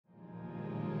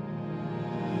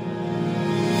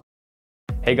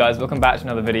Hey guys, welcome back to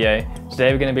another video.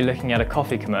 Today we're going to be looking at a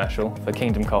coffee commercial for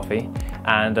Kingdom Coffee,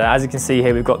 and as you can see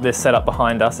here we've got this set up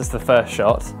behind us. It's the first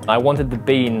shot. I wanted the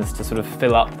beans to sort of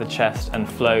fill up the chest and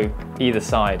flow either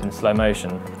side in slow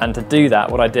motion, and to do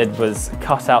that what I did was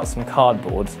cut out some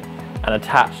cardboard and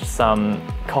attached some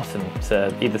cotton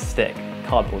to either stick,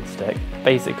 cardboard stick.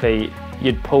 Basically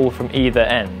you'd pull from either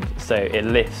end so it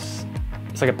lifts,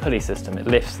 it's like a pulley system, it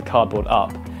lifts the cardboard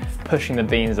up, pushing the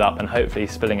beans up and hopefully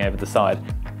spilling over the side.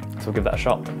 So we'll give that a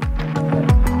shot.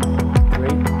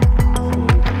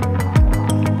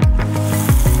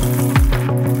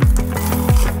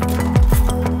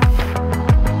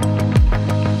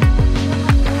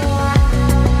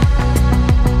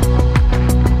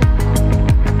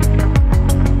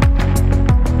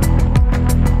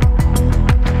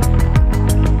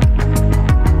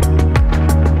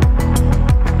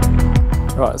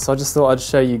 Right, so I just thought I'd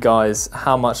show you guys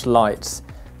how much light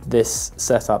this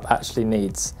setup actually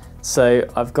needs. So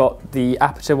I've got the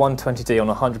Aputure 120D on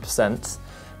 100%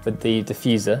 with the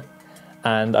diffuser,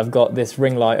 and I've got this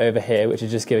ring light over here which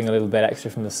is just giving a little bit extra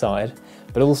from the side,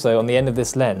 but also on the end of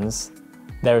this lens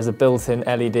there is a built-in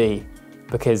LED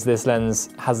because this lens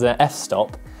has an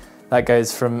f-stop that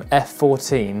goes from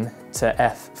f14 to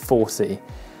f40.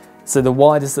 So the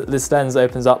widest that this lens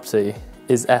opens up to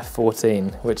is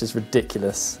f14, which is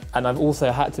ridiculous. And I've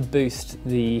also had to boost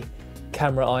the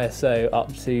camera ISO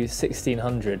up to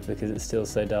 1600 because it's still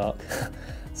so dark.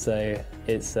 So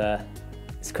it's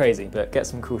crazy, but get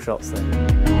some cool shots though.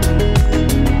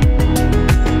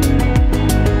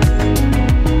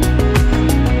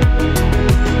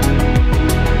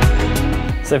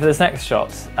 So for this next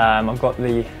shot, I've got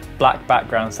the black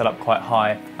background set up quite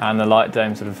high and the light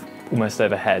dome sort of almost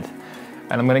overhead.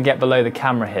 And I'm going to get below the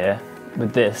camera here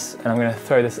with this, and I'm going to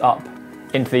throw this up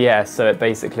into the air so it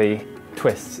basically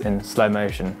twists in slow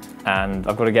motion, and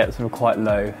I've got to get sort of quite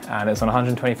low, and it's on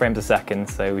 120 frames a second,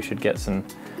 so we should get some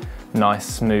nice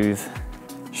smooth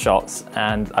shots.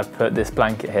 And I've put this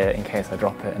blanket here in case I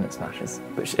drop it and it smashes,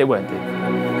 which it won't do.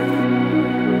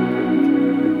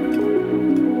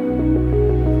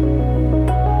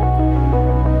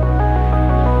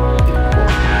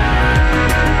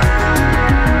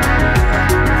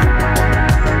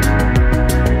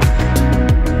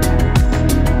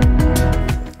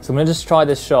 So I'm going to just try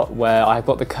this shot where I've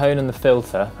got the cone and the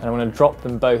filter, and I'm going to drop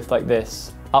them both like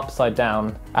this, upside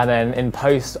down, and then in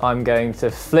post I'm going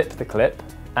to flip the clip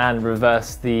and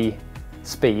reverse the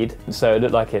speed so it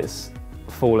looks like it's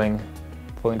falling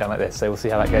down like this. So we'll see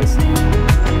how that goes.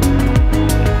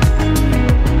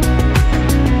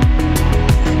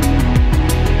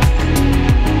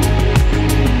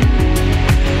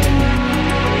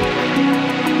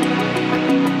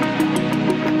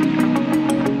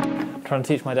 Trying to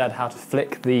teach my dad how to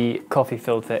flick the coffee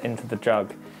filter into the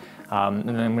jug, and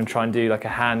then I'm going to try and do like a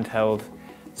handheld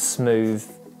smooth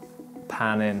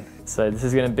pan in. So this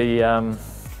is going to be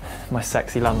my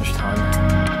sexy lunchtime.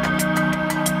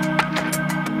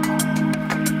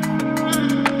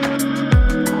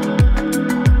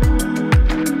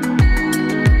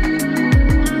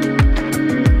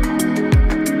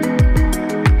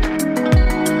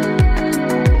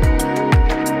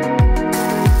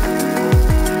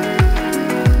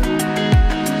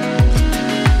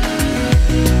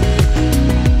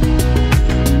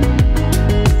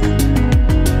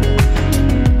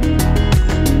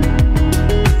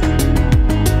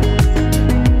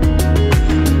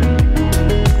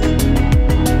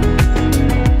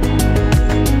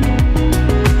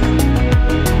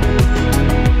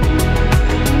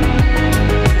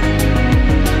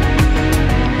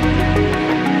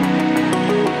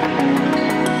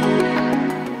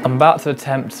 I'm about to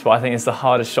attempt what I think is the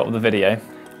hardest shot of the video.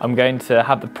 I'm going to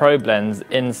have the probe lens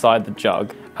inside the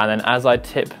jug, and then as I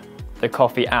tip the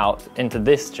coffee out into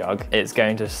this jug, it's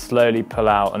going to slowly pull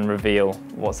out and reveal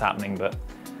what's happening, but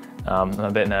I'm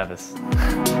a bit nervous.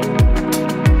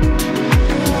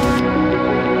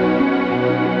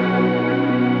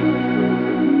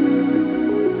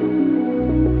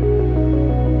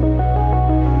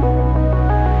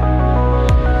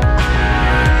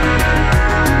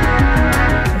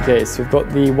 Okay, so we've got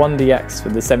the 1DX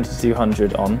with the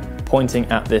 7200 on, pointing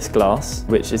at this glass,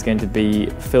 which is going to be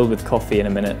filled with coffee in a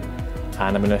minute,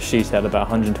 and I'm going to shoot at about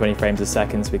 120 frames a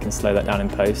second so we can slow that down in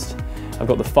post. I've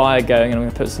got the fire going, and I'm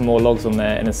going to put some more logs on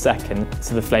there in a second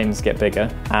so the flames get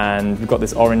bigger, and we've got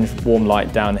this orange warm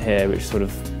light down here which sort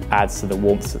of adds to the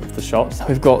warmth of the shot.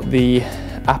 We've got the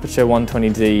Aputure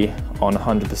 120D on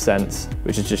 100%,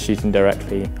 which is just shooting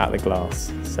directly at the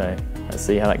glass, so let's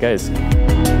see how that goes.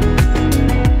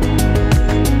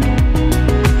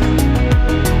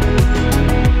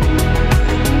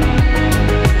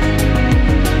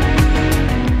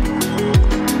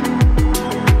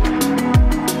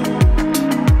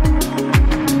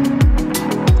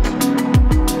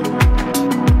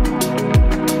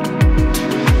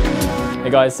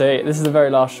 guys, so this is the very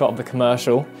last shot of the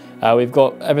commercial. We've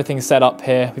got everything set up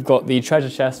here. We've got the treasure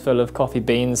chest full of coffee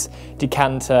beans,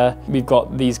 decanter. We've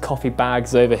got these coffee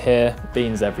bags over here,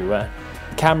 beans everywhere.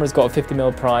 The camera's got a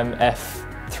 50mm prime f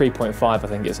 3.5, I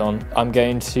think it's on. I'm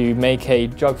going to make a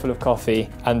jug full of coffee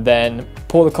and then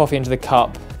pour the coffee into the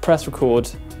cup, press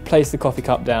record, place the coffee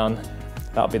cup down.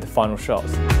 That'll be the final shot.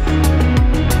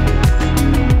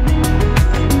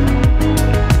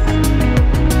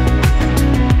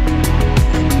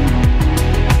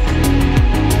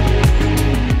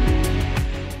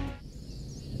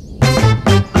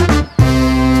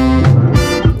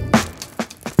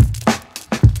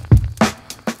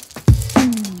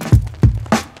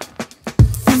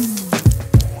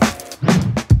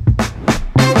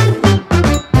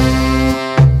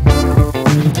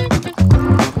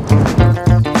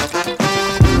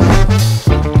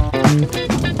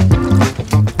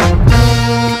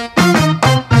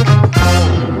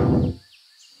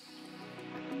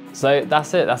 So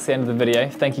that's it, that's the end of the video.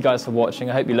 Thank you guys for watching.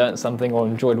 I hope you learned something or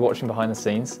enjoyed watching behind the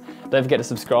scenes. Don't forget to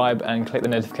subscribe and click the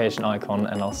notification icon,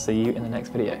 and I'll see you in the next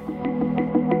video.